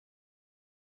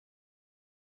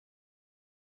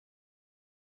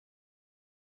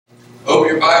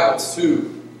Bibles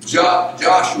to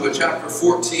Joshua chapter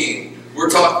 14. We're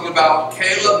talking about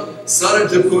Caleb, son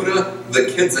of Jepunah, the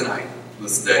Kenizzite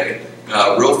this day.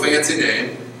 Real fancy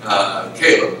name,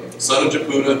 Caleb, son of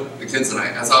Jepunah, the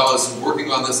Kenizzite. As I was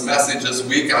working on this message this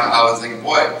week, I was thinking,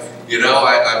 boy, you know,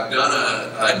 I've done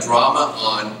a drama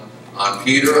on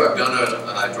Peter. I've done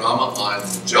a drama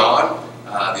on John,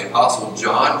 the Apostle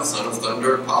John, son of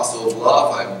thunder, apostle of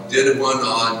love. I did one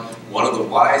on one of the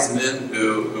wise men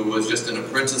who was just an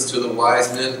apprentice to the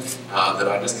wise men that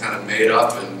I just kind of made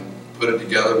up and put it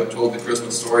together, but told the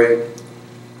Christmas story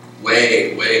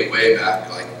way back,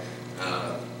 like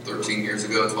 13 years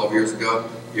ago, 12 years ago,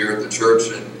 here at the church.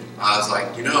 And I was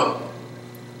like, you know,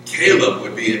 Caleb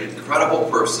would be an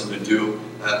incredible person to do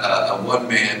a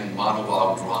one-man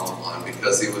monologue drama on,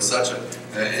 because he was such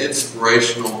an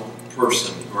inspirational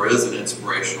person, or is an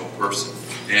inspirational person.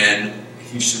 And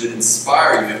he should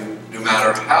inspire you no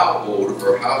matter how old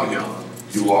or how young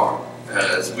you are.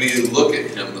 As we look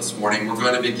at him this morning, we're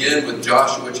going to begin with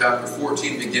Joshua chapter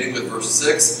 14, beginning with verse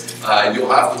 6.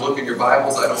 You'll have to look at your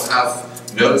Bibles. I don't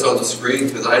have notes on the screen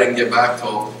because I didn't get back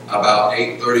till about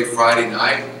 8:30 Friday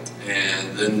night.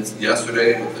 And then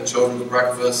yesterday with the children's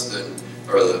breakfast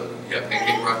or the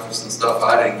pancake breakfast and stuff,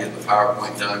 I didn't get the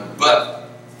PowerPoint done. But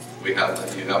you have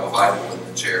a Bible in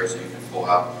the chair, so you can pull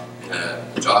out.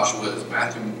 Joshua is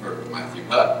Matthew,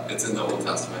 but it's in the Old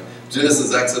Testament.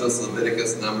 Genesis, Exodus,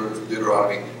 Leviticus, Numbers,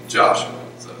 Deuteronomy, Joshua.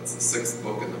 So it's the 6th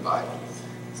book in the Bible.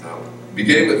 So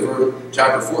beginning with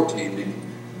chapter 14,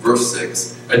 verse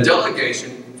 6. A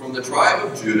delegation from the tribe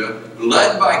of Judah,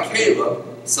 led by Caleb,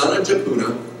 son of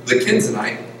Jepunah, the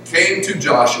Kenizzite, came to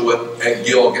Joshua at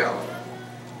Gilgal.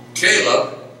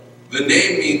 Caleb, the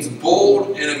name means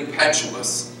bold and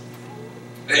impetuous.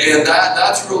 And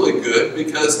that's really good,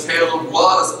 because Caleb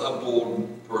was a bold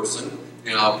person.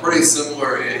 You know, pretty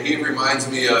similar. He reminds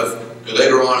me of,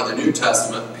 later on in the New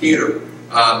Testament, Peter.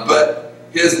 But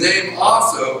his name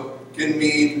also can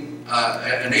mean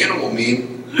an animal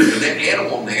name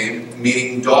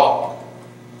meaning dog.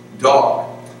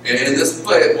 Dog. And this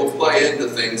will play into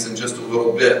things in just a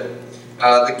little bit.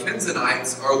 The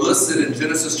Kenizzites are listed in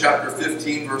Genesis chapter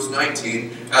 15, verse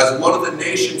 19, as one of the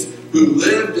nations who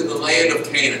lived in the land of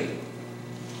Canaan.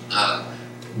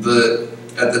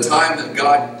 At the time that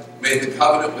God made the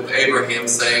covenant with Abraham,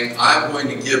 saying, I'm going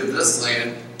to give this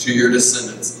land to your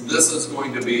descendants. This is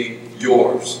going to be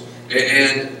yours.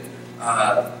 And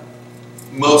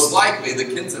most likely the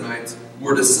Kenizzites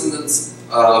were descendants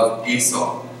of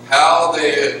Esau. How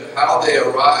they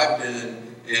arrived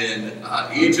in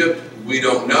Egypt, we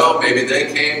don't know. Maybe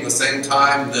they came the same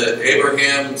time that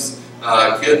Abraham's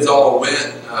kids all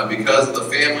went because of the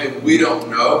family. We don't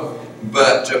know.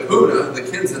 But Jepunah, the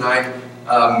Kenizzite,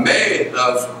 may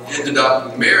have ended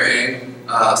up marrying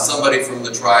somebody from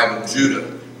the tribe of Judah,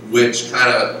 which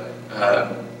kind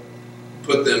of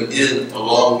put them in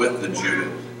along with the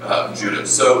Judah.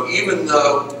 So even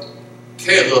though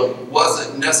Caleb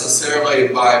wasn't necessarily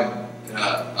by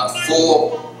a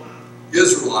full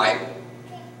Israelite,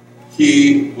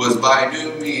 he was by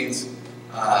no means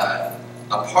a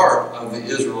part of the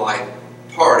Israelite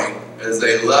party as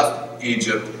they left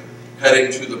Egypt,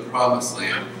 heading to the Promised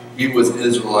Land. He was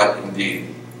Israelite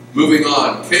indeed. Moving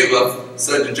on, Caleb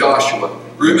said to Joshua,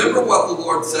 remember what the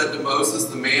Lord said to Moses,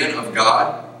 the man of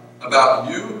God, about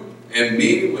you and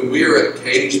me when we were at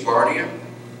Kadesh Barnea?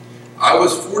 I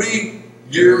was 40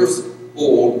 years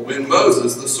old when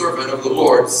Moses, the servant of the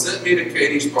Lord, sent me to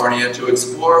Kadesh Barnea to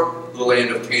explore the land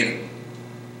of Canaan.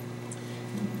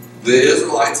 The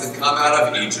Israelites had come out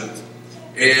of Egypt,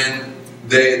 and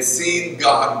they had seen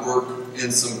God work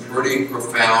in some pretty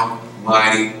profound,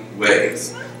 mighty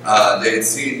ways. They had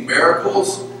seen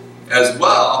miracles, as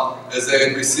well as they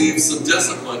had received some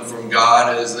discipline from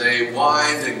God as they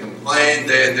whined and complained.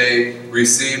 They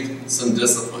received some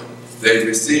discipline. They had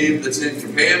received the 10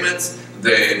 Commandments.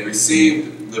 They had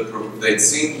received they'd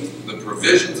seen the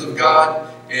provisions of God,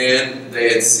 and they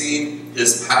had seen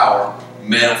His power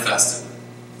manifested.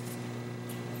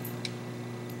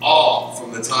 All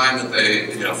from the time that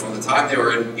they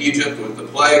were in Egypt with the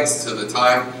plagues to the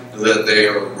time that they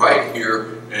are right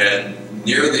here and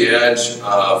near the edge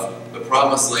of the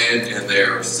Promised Land, and they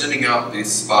are sending out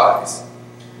these spies.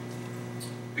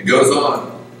 It goes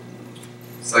on,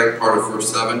 second part of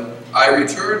verse 7. I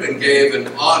returned and gave an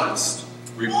honest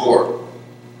report,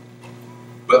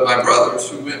 but my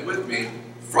brothers who went with me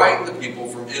frightened the people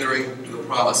from entering the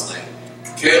Promised Land.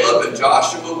 Caleb and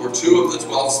Joshua were 2 of the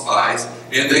 12 spies,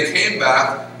 and they came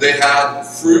back. They had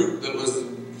fruit that was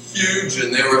huge,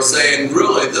 and they were saying,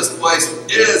 really, this place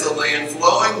is a land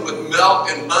flowing with milk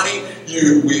and honey.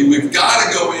 We've got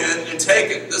to go in and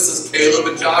take it. This is Caleb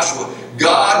and Joshua.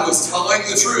 God was telling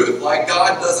the truth, like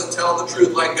God doesn't tell the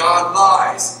truth, like God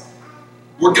lies.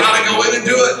 We're got to go in and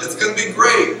do it. It's going to be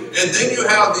great. And then you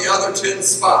have the other 10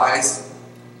 spies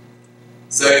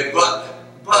say, but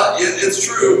it's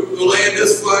true. The land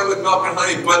is flowing with milk and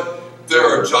honey, but there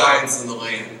are giants in the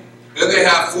land. And they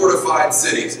have fortified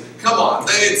cities. Come on.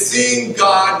 They had seen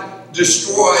God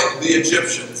destroy the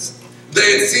Egyptians.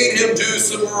 They had seen him do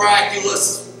some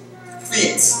miraculous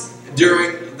feats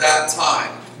during that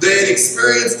time. They had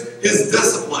experienced his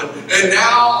discipline. And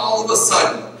now, all of a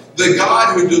sudden, the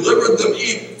God who delivered them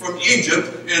from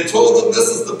Egypt and told them this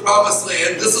is the promised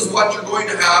land, this is what you're going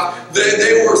to have,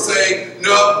 they were saying,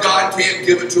 no, God can't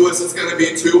give it to us. It's going to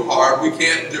be too hard. We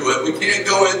can't do it. We can't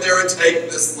go in there and take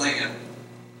this land.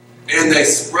 And they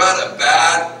spread a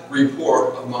bad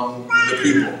report among the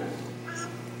people.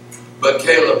 But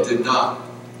Caleb did not.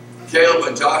 Caleb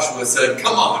and Joshua said,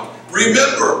 come on,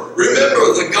 remember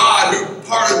the God who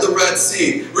parted the Red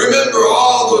Sea. Remember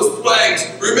all those plagues.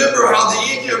 Remember how the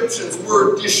Egyptians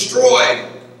were destroyed.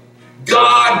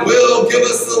 God will give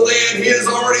us the land. He has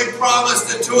already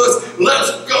promised it to us.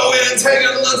 Let's go in and take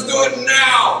it. Let's do it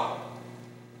now.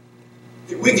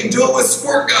 We can do it with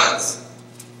squirt guns.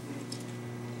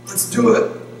 Let's do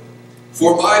it.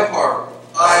 For my part,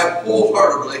 I have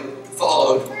wholeheartedly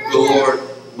followed the Lord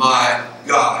my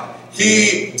God.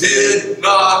 He did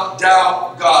not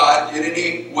doubt God in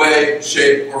any way,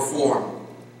 shape, or form.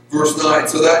 Verse 9,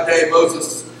 so that day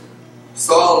Moses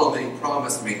solemnly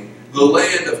promised me, the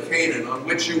land of Canaan on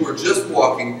which you were just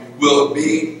walking will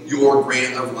be your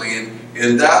grant of land,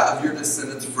 and that of your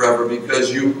descendants forever,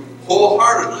 because you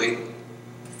wholeheartedly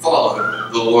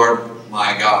followed the Lord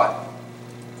my God.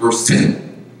 Verse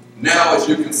 10, now as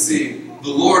you can see, the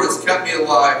Lord has kept me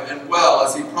alive and well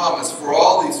as he promised for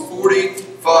all these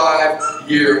 45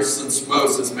 years since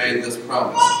Moses made this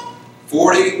promise.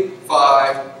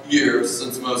 45 years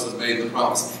since Moses made the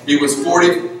promise. He was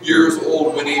 40 years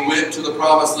old when he went to the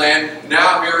promised land.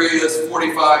 Now here he is,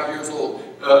 45 years old,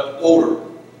 older.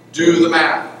 Do the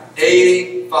math.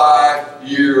 85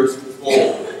 years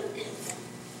old.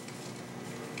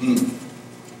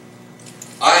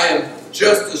 I am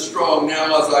just as strong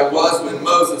now as I was when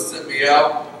Moses sent me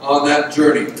out on that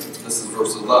journey. This is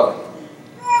verse 11.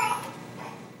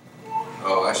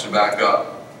 Oh, I should back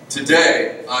up.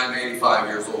 Today, I'm 85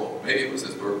 years old. Maybe it was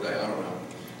his birthday, I don't know.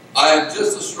 I am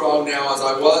just as strong now as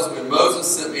I was when Moses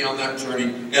sent me on that journey,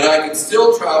 and I can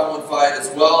still travel and fight as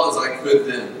well as I could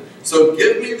then. So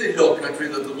give me the hill country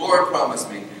that the Lord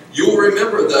promised me. You will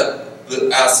remember that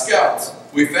as scouts,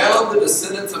 we found the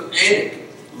descendants of Anak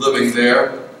living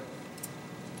there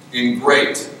in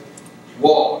great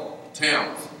walled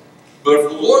towns. But if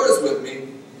the Lord is with me,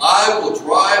 I will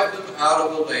drive them out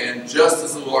of the land just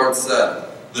as the Lord said.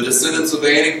 The descendants of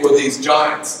Anak were these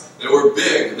giants. They were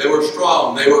big, they were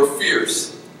strong, they were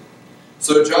fierce.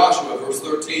 So Joshua, verse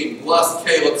 13, blessed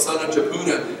Caleb, son of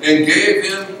Jepunah, and gave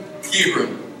him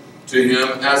Hebron to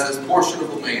him as his portion of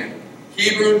the land.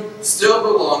 Hebron still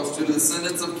belongs to the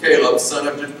descendants of Caleb, son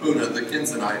of Jepunah, the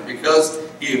Kenizzite, because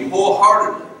he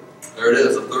wholeheartedly, there it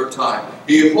is, a third time,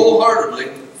 he wholeheartedly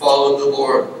followed the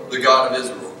Lord, the God of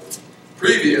Israel.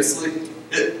 Previously,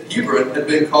 Hebron had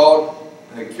been called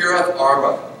Kiriath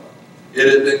Arba. It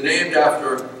had been named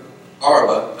after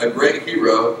Arba, a great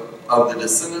hero of the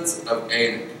descendants of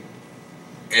Anak.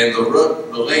 And the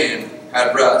land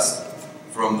had rest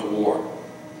from the war.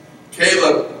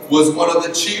 Caleb was one of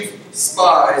the chief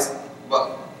spies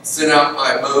sent out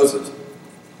by Moses.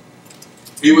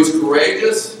 He was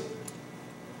courageous.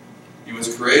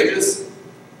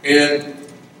 And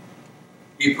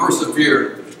he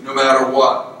persevered no matter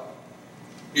what.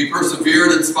 He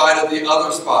persevered in spite of the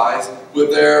other spies with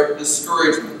their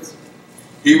discouragements.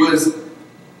 He was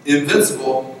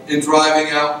invincible in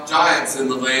driving out giants in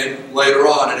the land later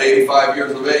on at 85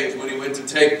 years of age when he went to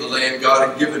take the land God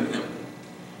had given him.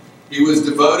 He was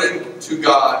devoted to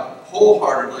God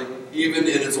wholeheartedly, even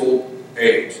in his old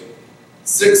age.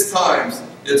 6 times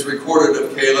it's recorded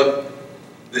of Caleb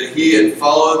that he had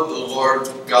followed the Lord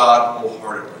God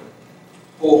wholeheartedly.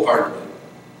 Wholeheartedly.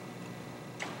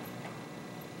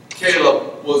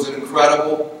 Caleb was an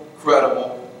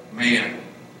incredible man.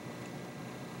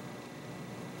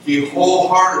 He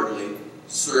wholeheartedly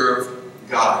served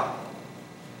God.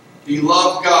 He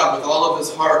loved God with all of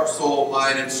his heart, soul,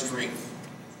 mind, and strength.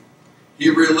 He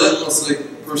relentlessly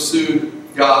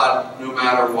pursued God no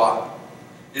matter what.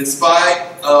 In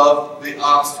spite of the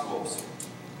obstacles,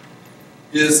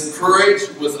 his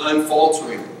courage was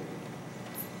unfaltering.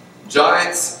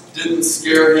 Giants didn't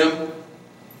scare him,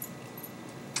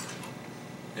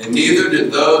 and neither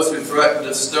did those who threatened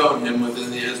to stone him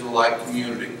within the Israelite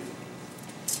community.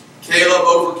 Caleb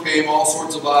overcame all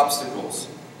sorts of obstacles.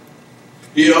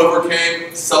 He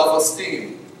overcame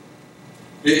self-esteem.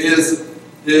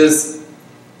 His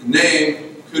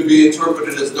name could be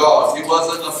interpreted as dog. He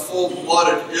wasn't a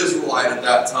full-blooded Israelite at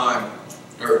that time,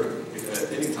 or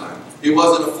at any time. He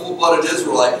wasn't a full-blooded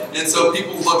Israelite, and so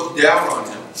people looked down on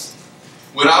him.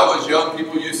 When I was young,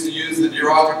 people used to use the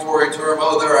derogatory term,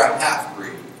 oh, they're a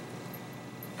half-breed,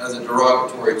 as a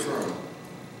derogatory term.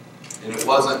 And it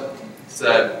wasn't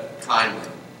said kindly.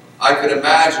 I could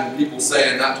imagine people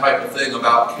saying that type of thing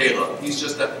about Caleb. He's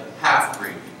just a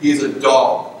half-breed. He's a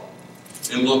dog.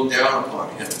 And look down upon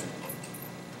him.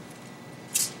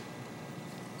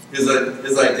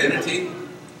 His identity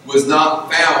was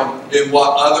not found in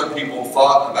what other people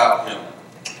thought about him.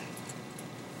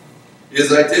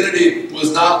 His identity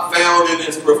was not found in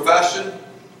his profession.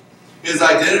 His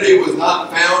identity was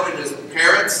not found in his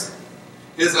parents.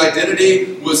 His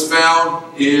identity was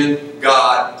found in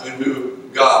God, and who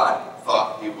God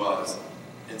thought he was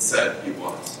and said he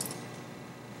was.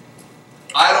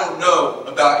 I don't know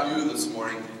about you this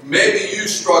morning. Maybe you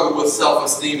struggle with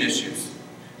self-esteem issues.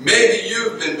 Maybe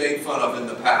you've been made fun of in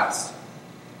the past.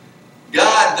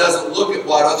 God doesn't look at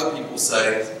what other people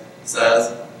says.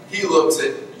 He looks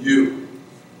at you.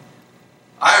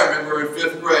 I remember in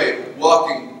 5th grade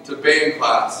walking to band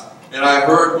class, and I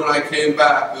heard when I came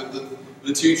back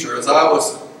the teacher, as I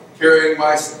was carrying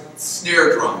my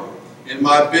snare drum in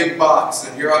my big box,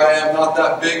 and here I am, not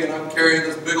that big, and I'm carrying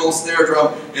this big old snare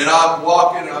drum, and I'm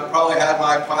walking, and I probably had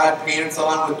my plaid pants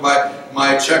on with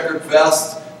my checkered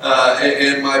vest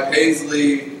and my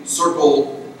paisley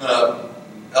circle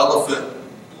elephant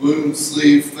balloon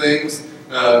sleeve things,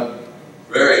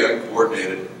 very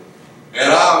uncoordinated. And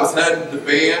I was heading to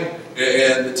band,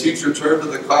 and the teacher turned to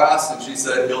the class, and she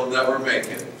said, he'll never make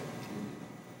it.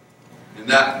 And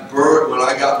that burned, when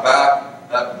I got back,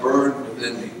 that burned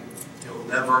within me. He'll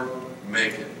never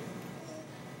make it.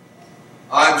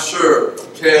 I'm sure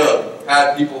Caleb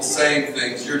had people saying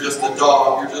things, you're just a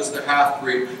dog, you're just a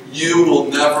half-breed, you will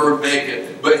never make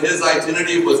it. But his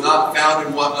identity was not found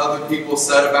in what other people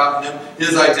said about him.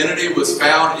 His identity was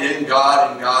found in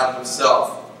God and God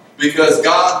himself. Because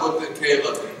God looked at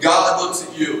Caleb, God looks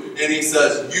at you, and he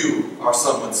says, you are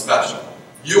someone special.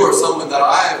 You are someone that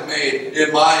I have made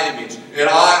in my image, and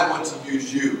I want to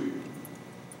use you.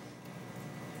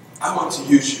 I want to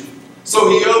use you.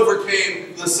 So he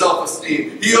overcame the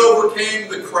self-esteem. He overcame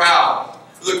the crowd.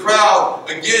 The crowd,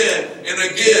 again and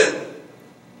again,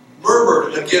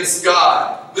 murmured against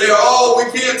God. They are, oh, we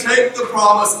can't take the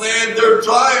promised land. They're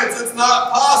giants. It's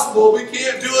not possible. We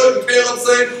can't do it. And Caleb's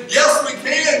saying, yes, we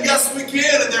can. Yes, we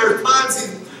can. And there are times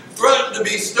he threatened to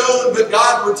be stoned, but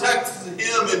God protected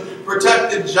him and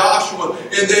protected Joshua.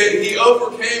 And he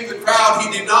overcame the crowd.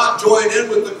 He did not join in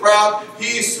with the crowd.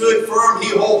 He stood firm. He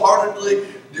wholeheartedly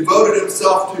devoted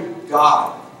himself to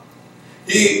God.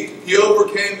 He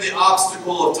overcame the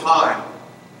obstacle of time.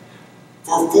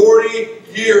 For 40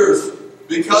 years,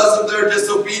 because of their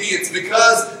disobedience,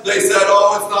 because they said,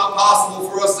 oh, it's not possible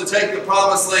for us to take the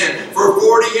promised land. For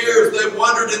 40 years, they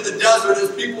wandered in the desert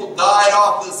as people died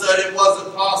off and said it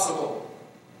wasn't possible.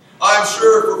 I'm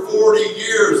sure for 40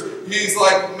 years, he's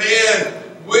like, man,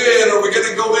 when are we going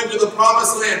to go into the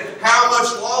promised land? How much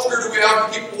longer do we have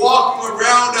to keep walking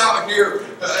around out here,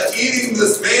 eating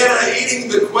this manna, eating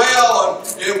the quail,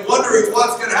 and wondering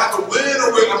what's going to happen? When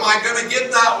am I going to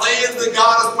get that land that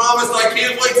God has promised? I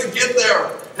can't wait to get there.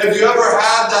 Have you ever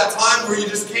had that time where you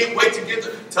just can't wait to get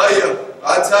there?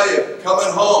 I tell you,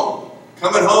 coming home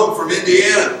from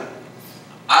Indiana,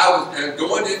 I was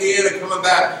going to Indiana, coming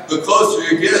back, the closer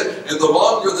you get, and the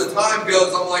longer the time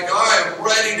goes, I'm like, I am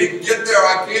ready to get there.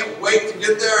 I can't wait to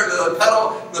get there. And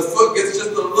the foot gets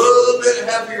just a little bit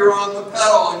heavier on the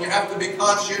pedal, and you have to be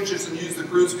conscientious and use the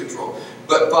cruise control.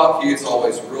 But Bucky is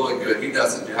always really good. He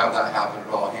doesn't have that happen at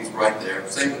all. He's right there.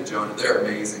 Same with Jonah. They're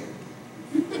amazing.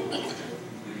 I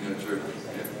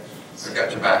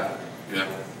got your back. Yeah.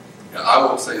 I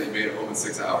won't say that you made it home in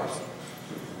 6 hours.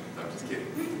 I'm just kidding.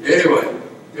 Anyway.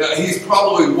 Yeah, he's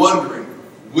probably wondering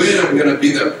when I'm going to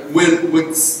be there.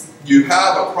 When you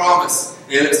have a promise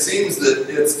and it seems that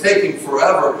it's taking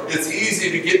forever, it's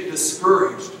easy to get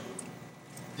discouraged.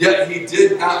 Yet he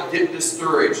did not get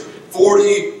discouraged.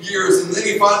 40 years, and then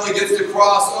he finally gets to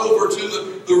cross over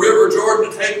to the River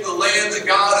Jordan to take the land that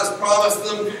God has promised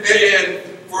them. And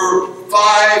for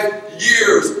 5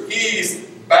 years, he's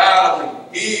battling.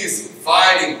 He's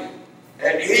fighting.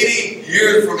 At 80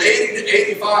 Years from 80 to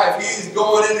 85, he's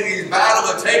going in and he's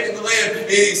battling, taking the land, and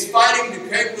he's fighting to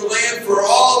take the land for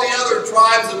all the other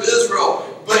tribes of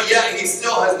Israel. But yet he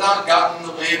still has not gotten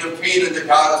the land of Canaan that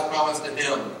God has promised to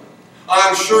him.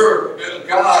 I'm sure,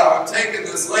 God, I'm taking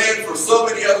this land for so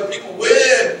many other people.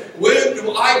 When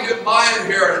do I get my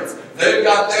inheritance? They've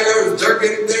got theirs, they're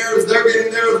getting theirs, they're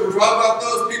getting theirs. We're talking about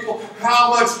those people. How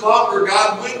much longer,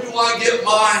 God? When do I get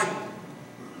mine?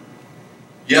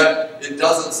 Yet, it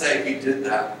doesn't say he did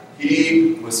that.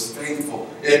 He was faithful.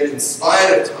 And in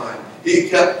spite of time, he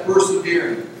kept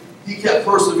persevering. He kept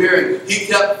persevering. He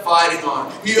kept fighting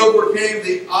on. He overcame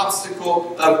the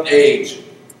obstacle of age.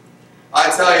 I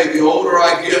tell you, the older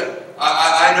I get,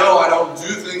 I know I don't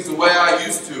do things the way I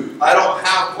used to. I don't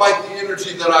have quite the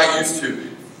energy that I used to.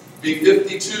 Be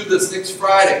 52 this next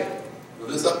Friday, or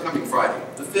this upcoming Friday,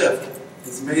 the 5th.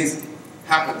 It's amazing.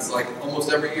 Happens like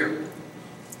almost every year.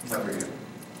 Every year.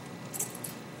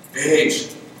 Age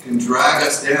can drag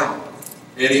us down.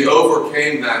 And he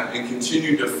overcame that and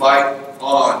continued to fight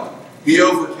on. He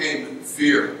overcame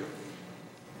fear.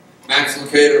 Max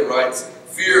Lucado writes,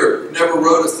 fear never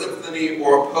wrote a symphony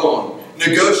or a poem,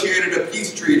 negotiated a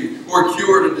peace treaty, or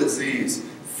cured a disease.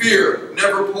 Fear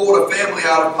never pulled a family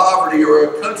out of poverty or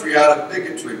a country out of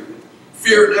bigotry.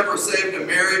 Fear never saved a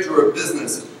marriage or a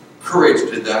business. Courage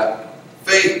did that.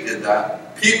 Faith did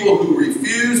that. People who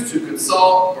refused to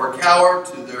consult or cower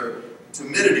to their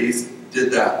timidities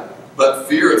did that. But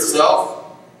fear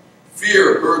itself,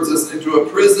 fear herds us into a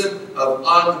prison of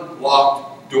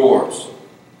unlocked doors.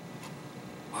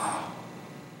 Wow.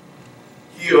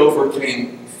 He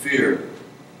overcame fear.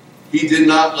 He did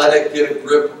not let it get a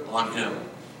grip on him.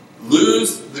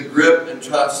 Lose the grip and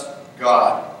trust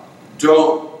God.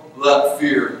 Don't let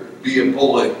fear be a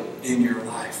bully in your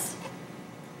life.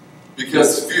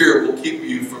 Because fear will keep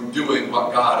you from doing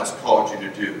what God has called you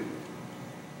to do.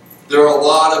 There are a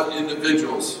lot of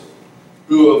individuals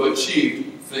who have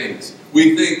achieved things.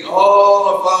 We think,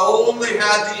 oh, if I only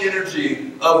had the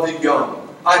energy of the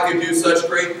young, I could do such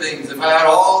great things. If I had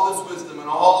all this wisdom and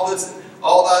all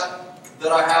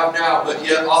that I have now, but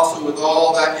yet also with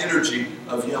all that energy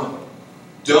of young.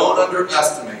 Don't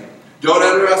underestimate. Don't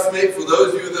underestimate, for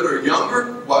those of you that are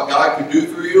younger, what God can do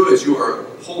through you as you are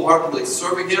wholeheartedly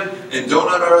serving Him. And don't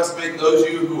underestimate those of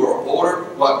you who are older,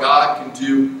 what God can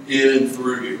do in and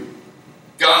through you.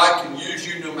 God can use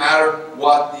you no matter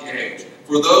what the age.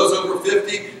 For those over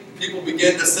 50, people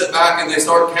begin to sit back and they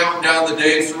start counting down the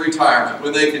days to retirement,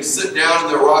 when they can sit down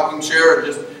in their rocking chair and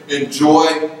just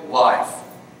enjoy life.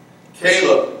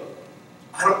 Caleb,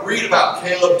 I don't read about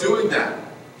Caleb doing that.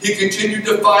 He continued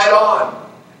to fight on.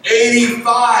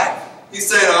 85. He's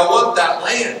saying, I want that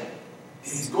land.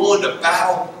 And he's going to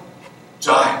battle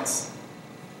giants.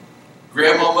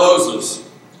 Grandma Moses,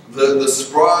 the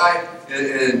spry and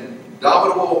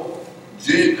indomitable,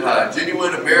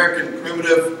 genuine American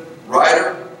primitive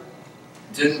writer,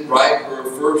 didn't write her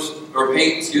first, or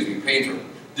painter,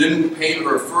 didn't paint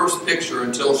her first picture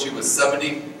until she was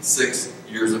 76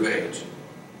 years of age.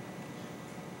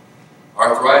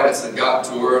 Arthritis had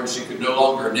gotten to her and she could no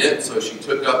longer knit, so she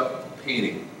took up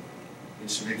painting.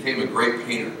 And she became a great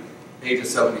painter, age of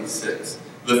 76.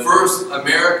 The first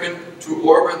American to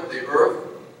orbit the Earth,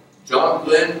 John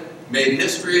Glenn, made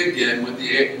history again when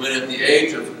at the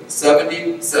age of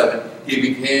 77, he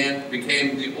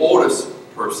became the oldest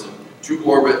person to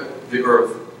orbit the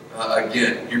Earth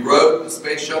again. He rode the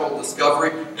Space Shuttle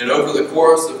Discovery, and over the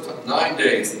course of 9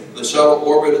 days, the shuttle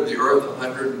orbited the Earth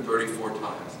 134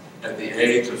 times at the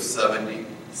age of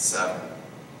 77.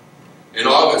 In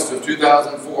August of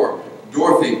 2004,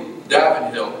 Dorothy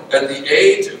Davenhill, at the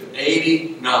age of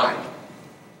 89.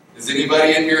 Is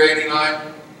anybody in here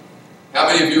 89? How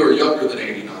many of you are younger than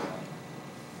 89?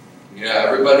 Yeah,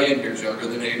 everybody in here is younger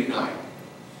than 89.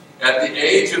 At the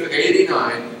age of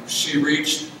 89, she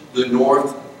reached the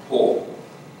North Pole.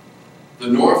 The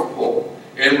North Pole.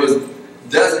 And was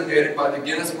designated by the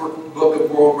Guinness Book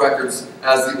of World Records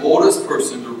as the oldest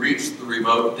person to reach the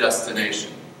remote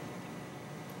destination.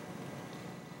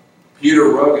 Peter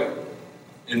Rogan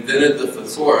invented the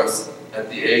thesaurus at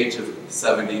the age of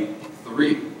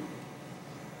 73.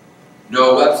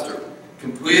 Noah Webster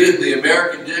completed the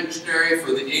American Dictionary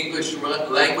for the English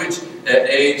language at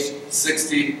age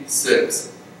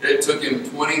 66. It took him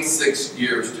 26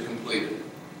 years to complete it.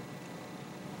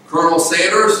 Colonel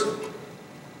Sanders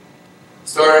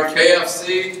started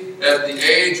KFC at the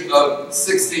age of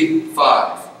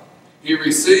 65. He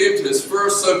received his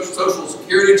first Social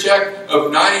Security check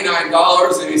of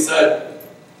 $99, and he said,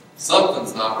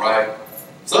 something's not right.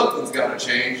 Something's got to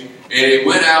change. And he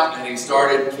went out and he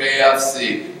started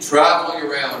KFC, traveling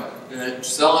around and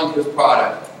selling his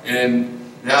product And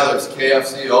now there's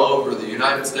KFC all over the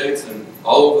United States and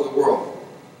all over the world.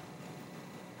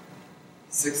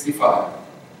 65.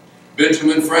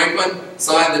 Benjamin Franklin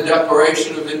signed the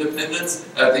Declaration of Independence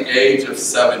at the age of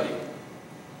 70.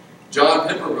 John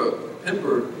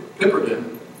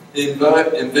Pemberton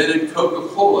invented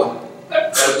Coca-Cola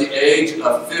at the age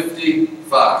of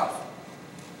 55.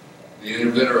 The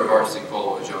inventor of RC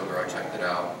Cola was younger. I checked it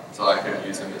out, so I couldn't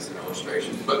use him as an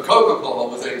illustration. But Coca-Cola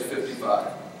was age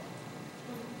 55.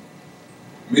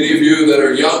 Many of you that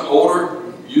are young, older,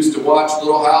 used to watch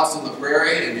Little House on the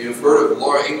Prairie, and you've heard of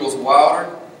Laura Ingalls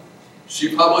Wilder.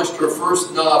 She published her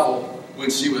first novel when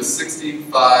she was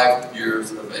 65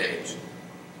 years of age.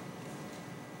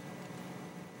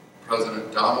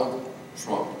 President Donald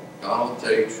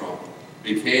J. Trump,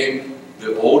 became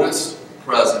the oldest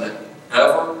president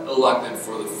ever elected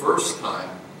for the first time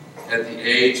at the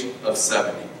age of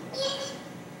 70.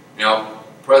 Now,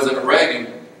 President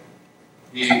Reagan,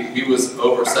 he was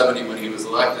over 70 when he was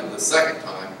elected the second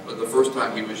time, but the first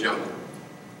time he was younger.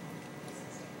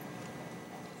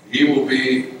 Donald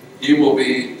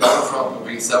Trump will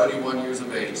be 71 years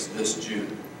of age this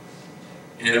June.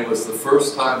 And it was the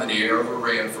first time that he ever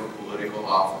ran for political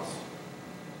office.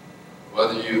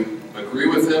 Whether you agree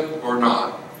with him or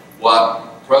not,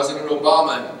 what President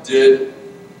Obama did,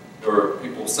 or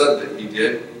people said that he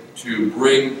did, to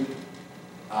bring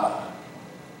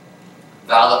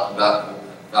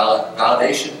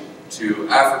validation to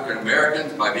African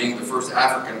Americans by being the first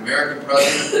African American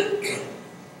president,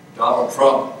 Donald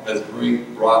Trump has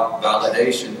brought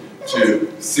validation to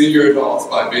senior adults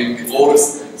by being the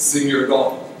oldest senior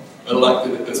adult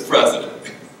elected as president.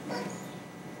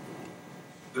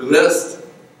 The list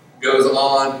goes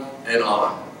on and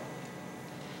on.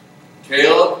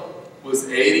 Caleb was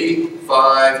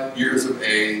 85 years of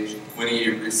age when he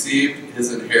received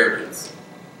his inheritance.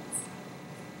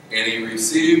 And he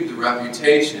received the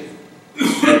reputation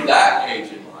at that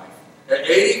age in life. At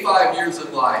 85 years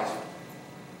of life,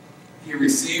 he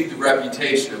received the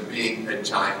reputation of being a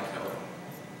giant killer.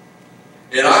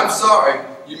 And I'm sorry,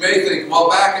 you may think, well,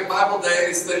 back in Bible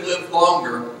days, they lived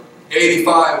longer.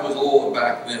 85 was old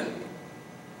back then.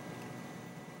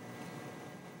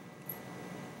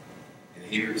 And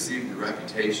he received the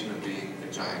reputation of being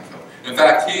a giant killer. In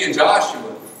fact, he and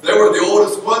Joshua, they were the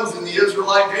oldest ones in the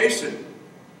Israelite nation,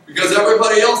 because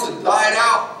everybody else had died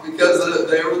out because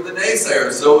they were the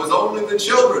naysayers, so it was only the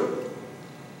children.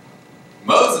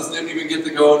 Moses didn't even get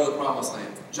to go into the promised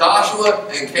land. Joshua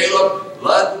and Caleb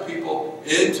led the people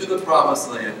into the promised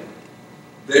land.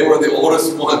 They were the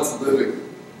oldest ones living.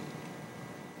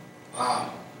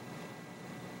 Wow.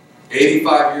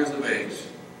 85 years of age,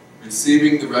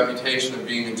 receiving the reputation of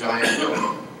being a giant killer.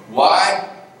 Why?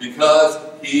 Because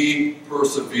he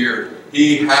persevered.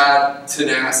 He had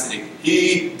tenacity.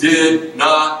 He did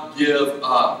not give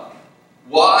up.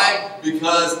 Why?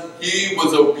 Because he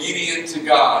was obedient to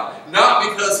God. Not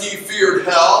because he feared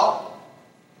hell,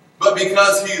 but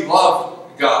because he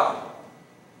loved God.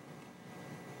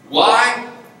 Why?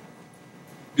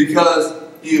 Because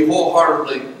he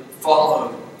wholeheartedly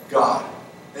followed God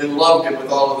and loved Him with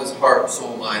all of his heart,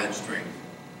 soul, mind, and strength.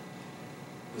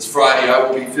 This Friday, I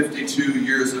will be 52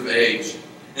 years of age.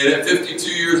 And at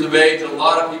 52 years of age, a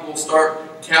lot of people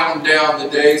start counting down the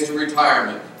days to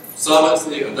retirement.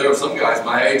 There are some guys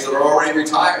my age that are already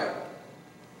retired.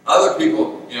 Other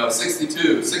people,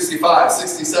 62, 65,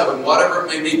 67, whatever it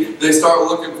may be, they start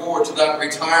looking forward to that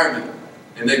retirement.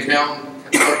 And they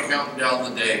start counting down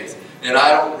the days. And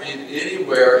I don't read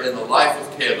anywhere in the life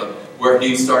of Caleb where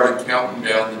he started counting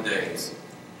down the days.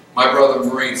 My brother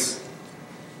Maurice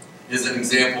is an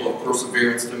example of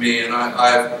perseverance to me, and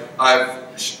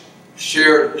I've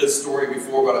shared his story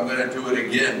before, but I'm going to do it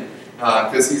again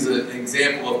because he's an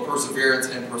example of perseverance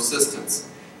and persistence.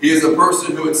 He is a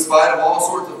person who, in spite of all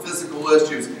sorts of physical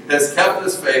issues, has kept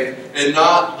his faith and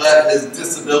not let his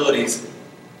disabilities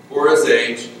or his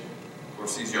age, of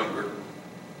course he's younger,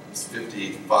 he's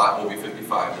 55, will be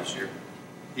 55 this year,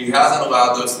 he hasn't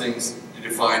allowed those things to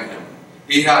define him.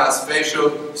 He has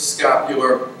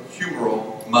facioscapular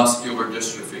humeral muscular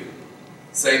dystrophy.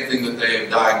 Same thing that they have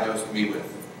diagnosed me with.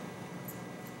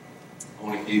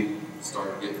 Only he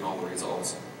started getting all the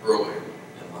results earlier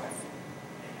in life.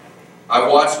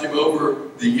 I've watched him over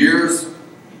the years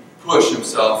push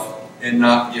himself and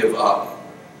not give up.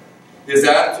 His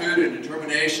attitude and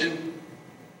determination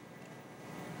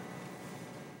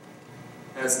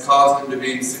has caused him to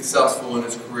be successful in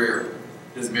his career,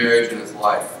 his marriage, and his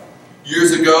life.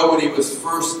 Years ago, when he was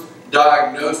first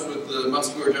diagnosed with the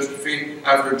muscular dystrophy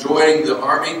after joining the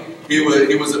Army, he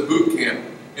was at boot camp,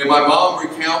 And my mom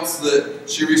recounts that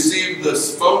she received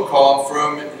this phone call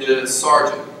from his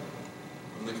sergeant,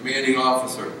 from the commanding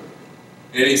officer.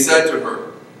 And he said to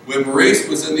her, when Maurice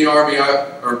was in the Army,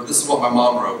 this is what my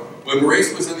mom wrote, when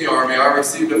Maurice was in the Army, I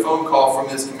received a phone call from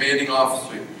his commanding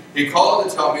officer. He called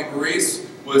to tell me Maurice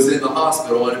was in the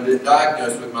hospital and had been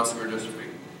diagnosed with muscular dystrophy.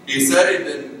 He said he'd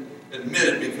been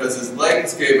admitted because his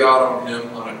legs gave out on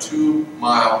him on a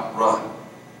 2-mile run,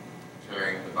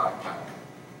 carrying the backpack.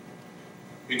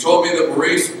 He told me that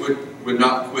Maurice would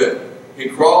not quit. He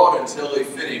crawled until he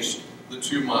finished the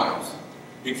 2 miles.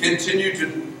 He continued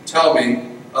to tell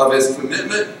me of his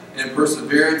commitment and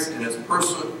perseverance in his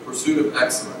pursuit of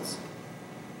excellence.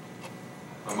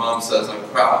 My mom says, I'm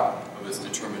proud of his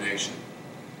determination.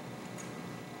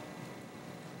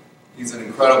 He's an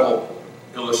incredible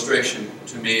illustration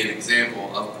to me, an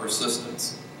example of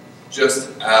persistence, just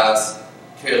as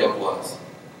Caleb was.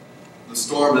 The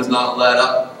storm has not let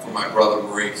up for my brother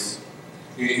Maurice.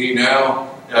 He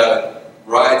now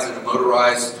rides in a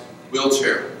motorized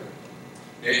wheelchair.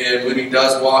 And when he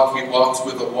does walk, he walks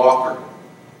with a walker.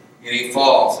 And he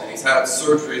falls. And he's had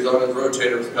surgeries on his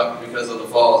rotator cuff because of the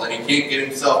falls. And he can't get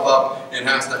himself up and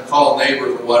has to call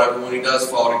neighbors or whatever when he does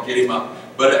fall to get him up.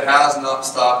 But it has not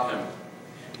stopped him.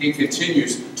 He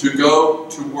continues to go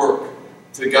to work,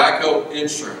 to Geico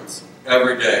Insurance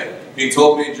every day. He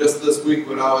told me just this week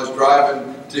when I was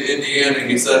driving to Indiana,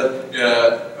 he said,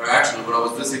 or actually when I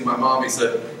was visiting my mom, he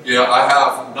said, I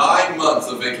have 9 months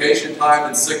of vacation time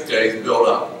and sick days built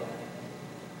up.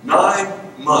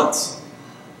 9 months,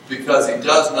 because he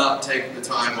does not take the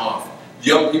time off.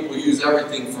 Young people use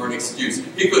everything for an excuse.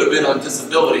 He could have been on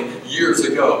disability years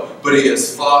ago, but he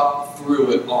has fought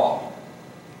through it all.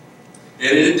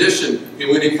 And in addition,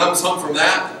 when he comes home from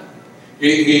that,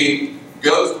 he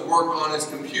goes to work on his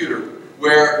computer,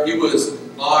 where he was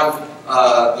on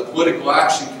the political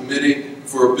action committee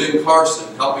for Ben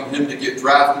Carson, helping him to get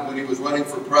drafted when he was running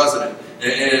for president.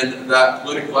 And that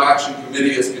political action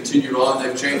committee has continued on.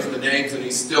 They've changed the names, and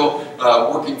he's still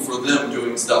working for them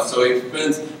doing stuff. So he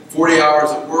spends 40 hours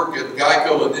at work at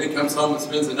Geico, and then he comes home and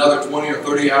spends another 20 or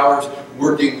 30 hours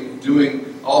working, doing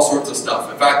all sorts of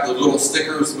stuff. In fact, the little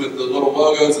stickers with the little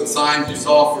logos and signs you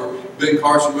saw for Ben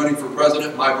Carson running for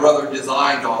president, my brother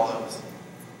designed all those.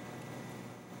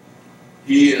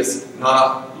 He has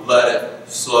not let it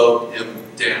slow him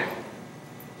down.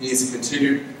 He's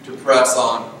continued to press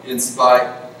on in spite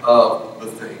of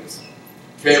the things.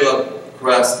 Caleb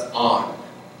pressed on.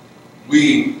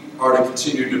 We are to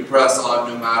continue to press on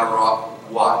no matter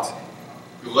what.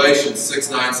 Galatians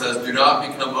 6:9 says, do not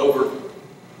become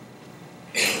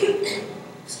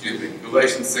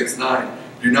Galatians 6:9.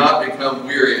 Do not become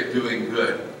weary at doing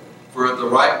good. For at the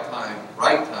right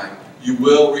time, you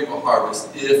will reap a harvest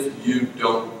if you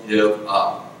don't give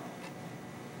up.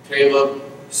 Caleb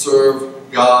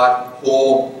served God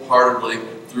wholeheartedly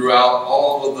throughout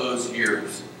all of those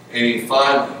years. And he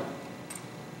finally,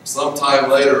 sometime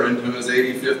later into his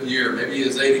 85th year, maybe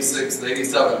his 86th,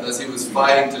 87th, as he was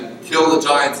fighting to kill the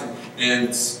giants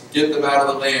and get them out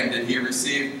of the land, did he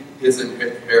receive his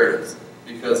inheritance,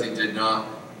 because he did not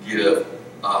give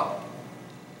up.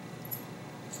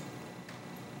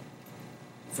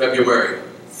 February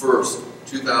 1st,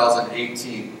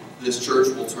 2018, this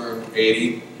church will turn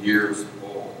 80 years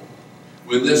old.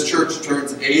 When this church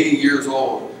turns 80 years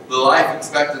old, the life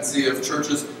expectancy of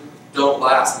churches don't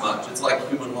last much. It's like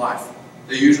human life.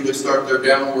 They usually start their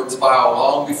downward spiral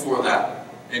long before that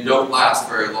and don't last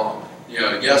very long.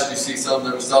 Yes, you see some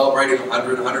that are celebrating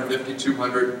 100, 150,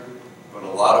 200, but a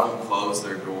lot of them close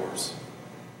their doors.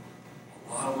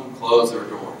 A lot of them close their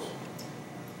doors.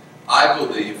 I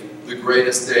believe the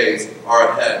greatest days are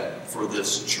ahead for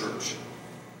this church.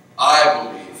 I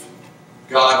believe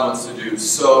God wants to do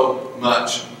so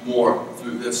much more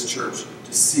through this church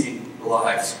to see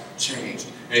lives changed.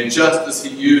 And just as he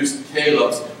used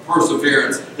Caleb's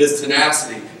perseverance, his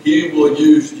tenacity, he will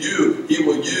use you. He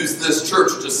will use this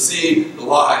church to see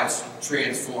lives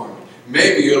transformed.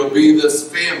 Maybe it'll be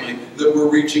this family that we're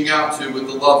reaching out to with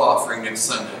the love offering next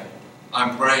Sunday.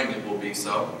 I'm praying it will be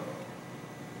so.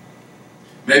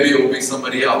 Maybe it will be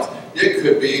somebody else. It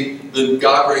could be that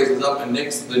God raises up the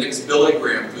next Billy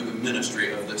Graham through the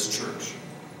ministry of this church.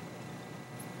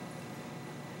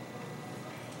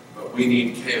 But we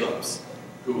need Caleb's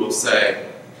who will say,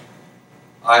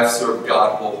 I've served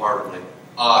God wholeheartedly.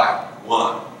 I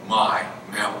want my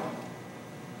mountain.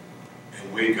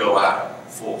 And we go at it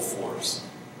full force.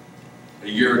 A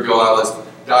year ago, I was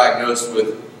diagnosed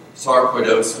with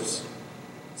sarcoidosis,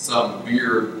 some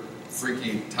weird,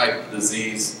 freaky type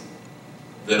disease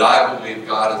that I believe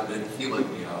God has been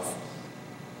healing me of.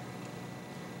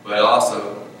 But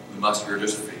also, the muscular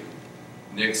dystrophy.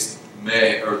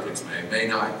 May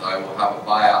 9th, I will have a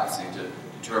biopsy to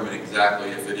determine exactly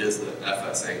if it is the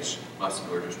FSH,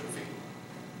 muscular dystrophy.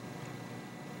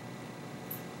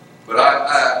 But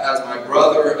as my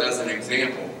brother, as an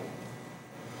example,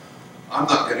 I'm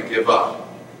not going to give up.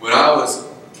 When I was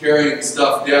carrying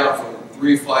stuff down from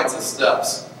 3 flights of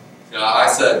steps, I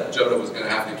said Jonah was going to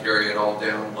have to carry it all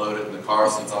down, load it in the car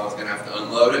since I was going to have to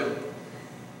unload it.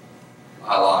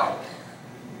 I lied.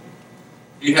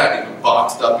 He hadn't even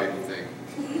boxed up anything.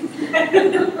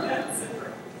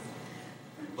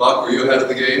 Buck, were you ahead of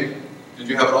the game? Did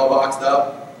you have it all boxed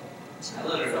up? I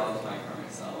loaded it all into my car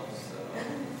myself, so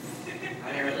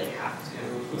I didn't really have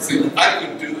to. See, I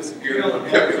couldn't do this if you're going to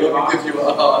give you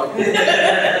a hug.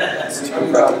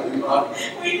 I'm proud of you, Buck.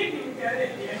 We didn't even go to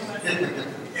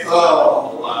you.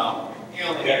 Oh, wow. You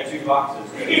only got 2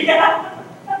 boxes, right? Yeah.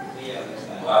 Yeah, there's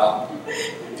that. Wow.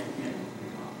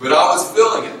 But I was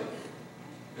feeling it.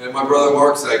 And my brother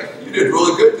Mark's like, you did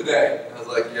really good today. I was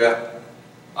like, yeah,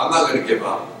 I'm not going to give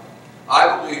up.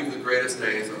 I believe the greatest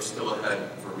days are still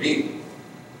ahead for me,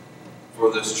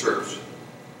 for this church.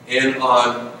 And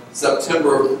on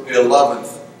September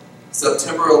 11th,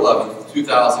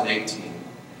 2018,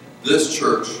 this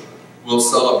church will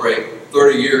celebrate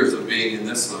 30 years of being in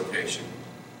this location.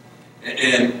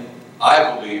 And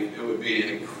I believe it would be an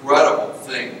incredible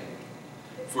thing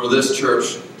for this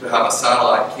church to have a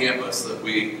satellite campus that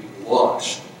we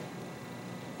launched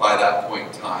by that point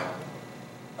in time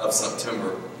of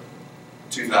September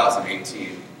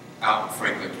 2018 out in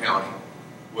Franklin County,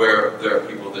 where there are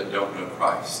people that don't know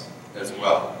Christ as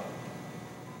well.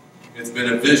 It's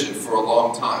been a vision for a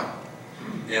long time.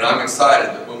 And I'm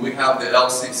excited that when we have the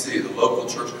LCC, the local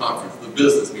church conference, the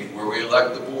business meeting where we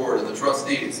elect the board and the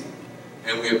trustees,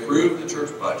 and we approve the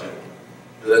church budget,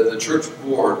 that the church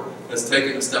board has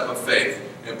taken a step of faith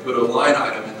and put a line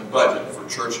item in the budget for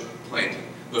church planting.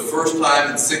 The first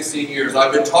time in 16 years.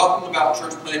 I've been talking about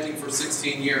church planting for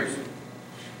 16 years.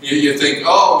 You think,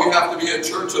 oh, we have to be a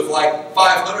church of like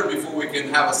 500 before we can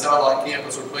have a satellite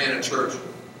campus or plant a church.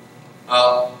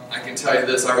 I can tell you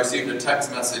this, I received a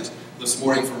text message this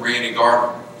morning from Randy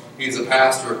Garner. He's a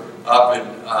pastor up in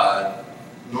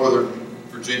Northern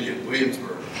Virginia,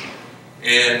 Williamsburg.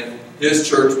 And his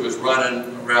church was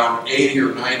running around 80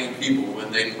 or 90 people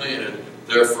when they planted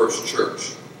their first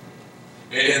church.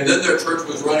 And then their church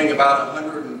was running about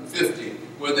 150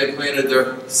 when they planted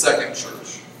their second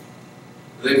church.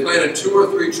 They planted 2 or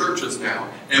 3 churches now.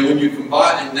 And when you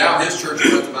combine, and now his church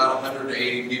runs about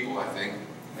 180 people, I think.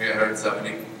 Maybe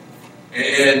 170.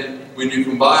 And when you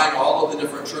combine all of the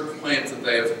different church plants that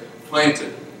they have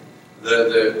planted,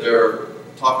 they're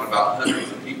talking about hundreds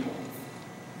of people.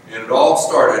 And it all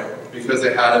started because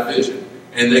they had a vision.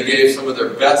 And they gave some of their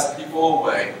best people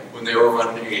away when they were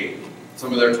running 80.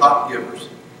 Some of their top givers.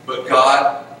 But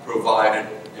God provided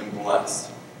and blessed.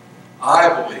 I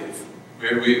believe,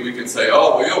 we can say,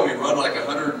 oh, we run like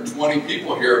 120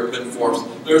 people here at Penn Forest.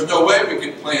 There's no way we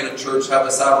could plant a church, have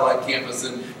a satellite campus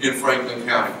in Franklin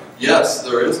County. Yes,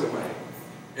 there is a way.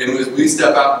 And as we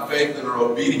step out in faith and are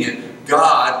obedient,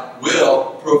 God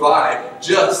will provide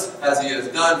just as He has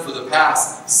done for the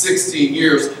past 16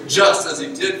 years, just as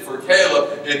He did for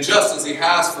Caleb, and just as He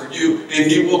has for you,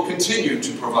 and He will continue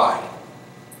to provide.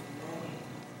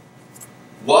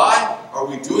 Why? Are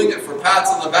we doing it for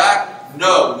pats on the back?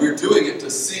 No, we're doing it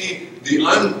to see the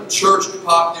unchurched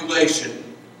population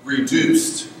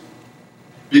reduced.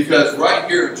 Because right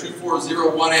here in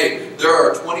 24018, there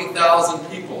are 20,000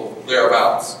 people,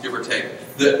 thereabouts, give or take,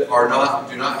 that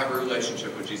do not have a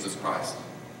relationship with Jesus Christ.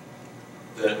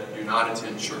 That do not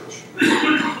attend church.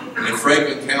 In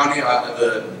Franklin County,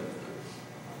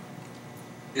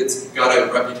 it's got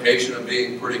a reputation of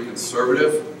being pretty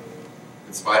conservative,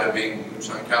 in spite of being the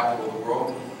moonshine capital of the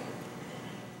world.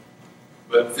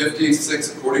 But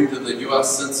 56, according to the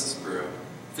U.S. Census Bureau,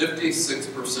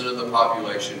 56% of the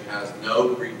population has no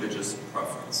religious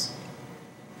preference.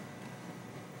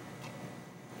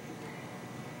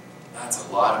 That's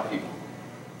a lot of people.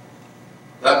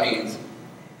 That means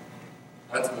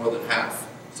that's more than half.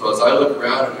 So as I look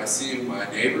around and I see my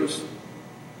neighbors,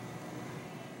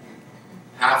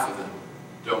 half of them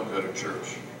don't go to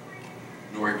church,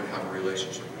 nor even have a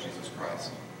relationship with Jesus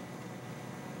Christ.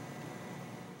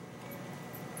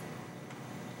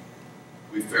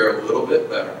 We fare a little bit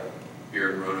better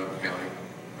here in Roanoke County.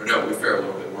 Or no, we fare a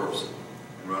little bit worse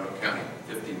in Roanoke County,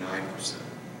 59%.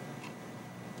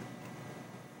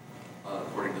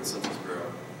 According to the Census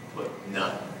Bureau, but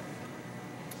none.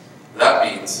 That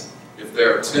means if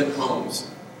there are 10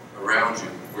 homes around you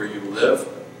where you live,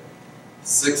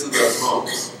 6 of those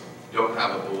homes don't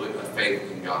have a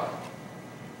faith in God.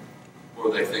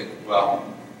 Or they think, well,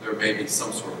 there may be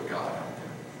some sort of God out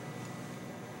there.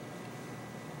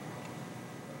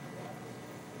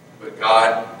 But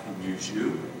God can use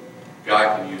you.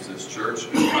 God can use this church.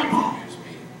 And God can use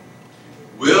me.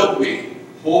 Will we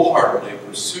wholeheartedly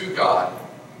pursue God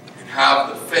and have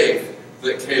the faith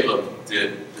that Caleb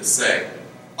did to say,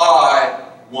 I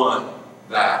want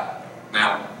that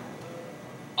mountain.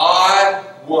 I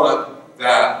want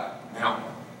that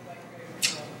mountain.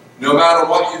 No matter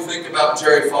what you think about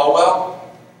Jerry Falwell,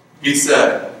 he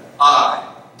said,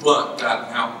 I want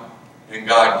that mountain. And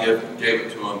God gave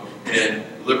it to him.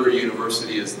 And Liberty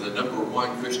University is the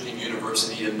 #1 Christian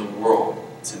university in the world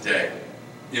today,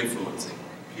 influencing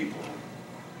people.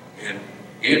 And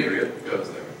Andrea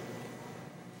goes there.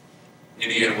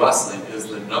 Indiana Wesleyan is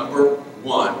the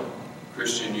 #1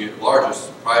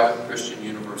 largest private Christian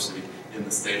university in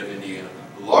the state of Indiana,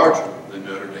 larger than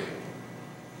Notre Dame.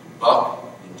 Buck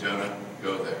and Jonah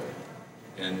go there.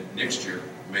 And next year,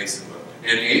 Mason will.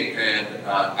 And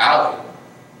Allie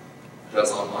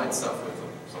does online stuff with them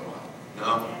somehow.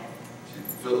 No?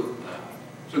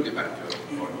 She'll get back to it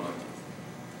online.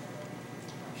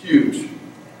 Huge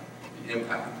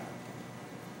impact.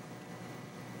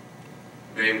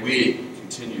 May we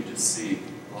continue to see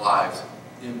lives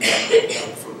impacted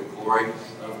for the glory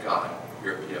of God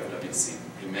here at PFWC.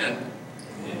 Amen?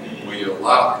 Amen. Will you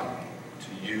allow Him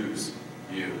to use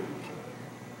you?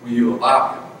 Will you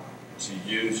allow Him to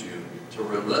use you to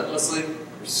relentlessly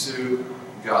pursue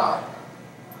God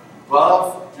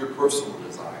above your personal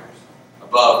desires,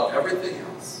 above everything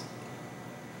else?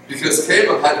 Because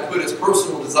Caleb had to put his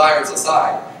personal desires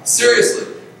aside. Seriously,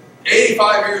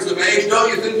 85 years of age,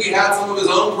 don't you think he had some of his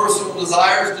own personal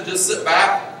desires to just sit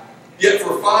back? Yet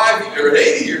for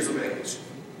 80 years of age.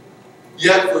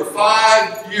 Yet for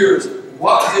 5 years,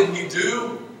 what did he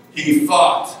do? He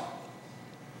fought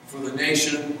for the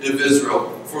nation of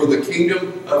Israel, for the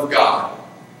kingdom of God,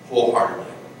 wholeheartedly.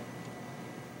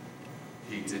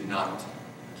 He did not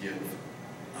give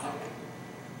up.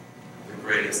 The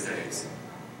greatest days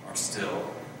are still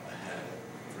ahead.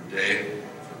 For Dave,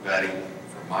 for Betty,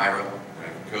 for Myra, and I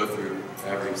can go through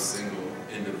every single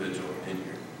individual in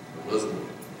here. Elizabeth,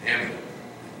 Hammy,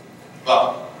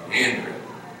 Buck, Andrea,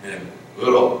 and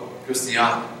little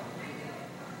Christiana,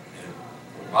 and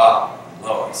Bob, and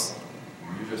Lois.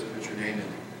 You just put your name in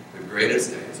there. The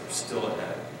greatest days are still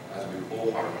ahead as we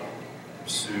wholeheartedly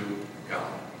pursue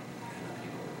God and the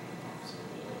people of His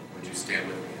lives. Would you stand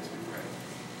with me as we pray?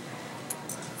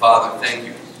 Father, thank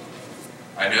you.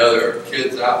 I know there are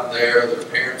kids out there, there are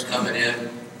parents coming in,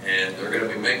 and they're going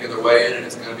to be making their way in, and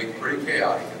it's going to be pretty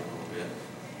chaotic in a little bit.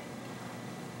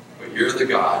 But you're the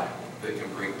God that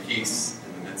can bring peace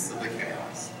in the midst of the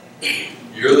chaos.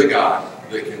 You're the God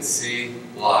that can see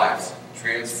lives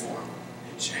transformed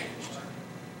and changed.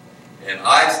 And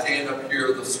I stand up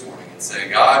here this morning and say,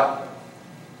 God,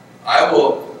 I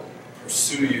will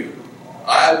pursue you.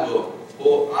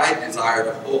 I desire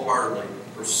to wholeheartedly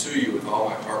pursue you with all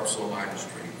my heart, soul, mind, and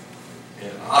strength.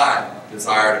 And I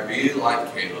desire to be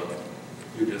like Caleb,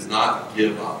 who does not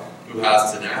give up, who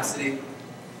has tenacity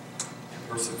and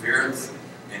perseverance,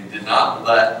 and did not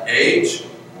let age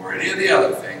or any of the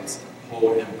other things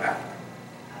hold him back.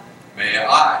 May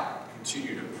I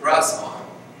continue to press on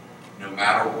no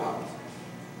matter what.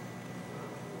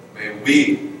 May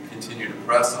we continue to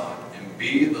press on and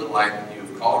be the light that you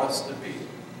have called us to be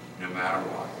no matter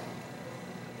what.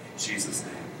 In Jesus'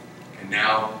 name. And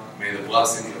now, may the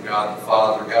blessing of God the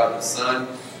Father, God the Son,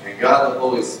 and God the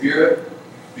Holy Spirit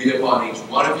be upon each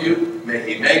one of you.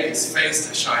 May He make His face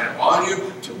to shine upon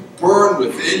you, to burn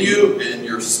within you in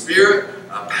your spirit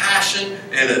a passion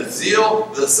and a zeal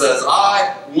that says,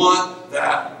 I want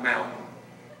that mountain.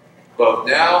 Both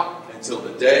now until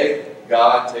the day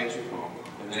God takes you home.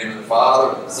 In the name of the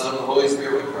Father, and the Son, and the Holy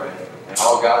Spirit we pray. And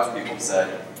all God's people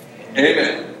say,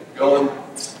 Amen. Go in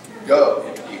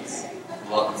peace.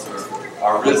 Love and serve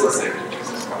our risen Savior.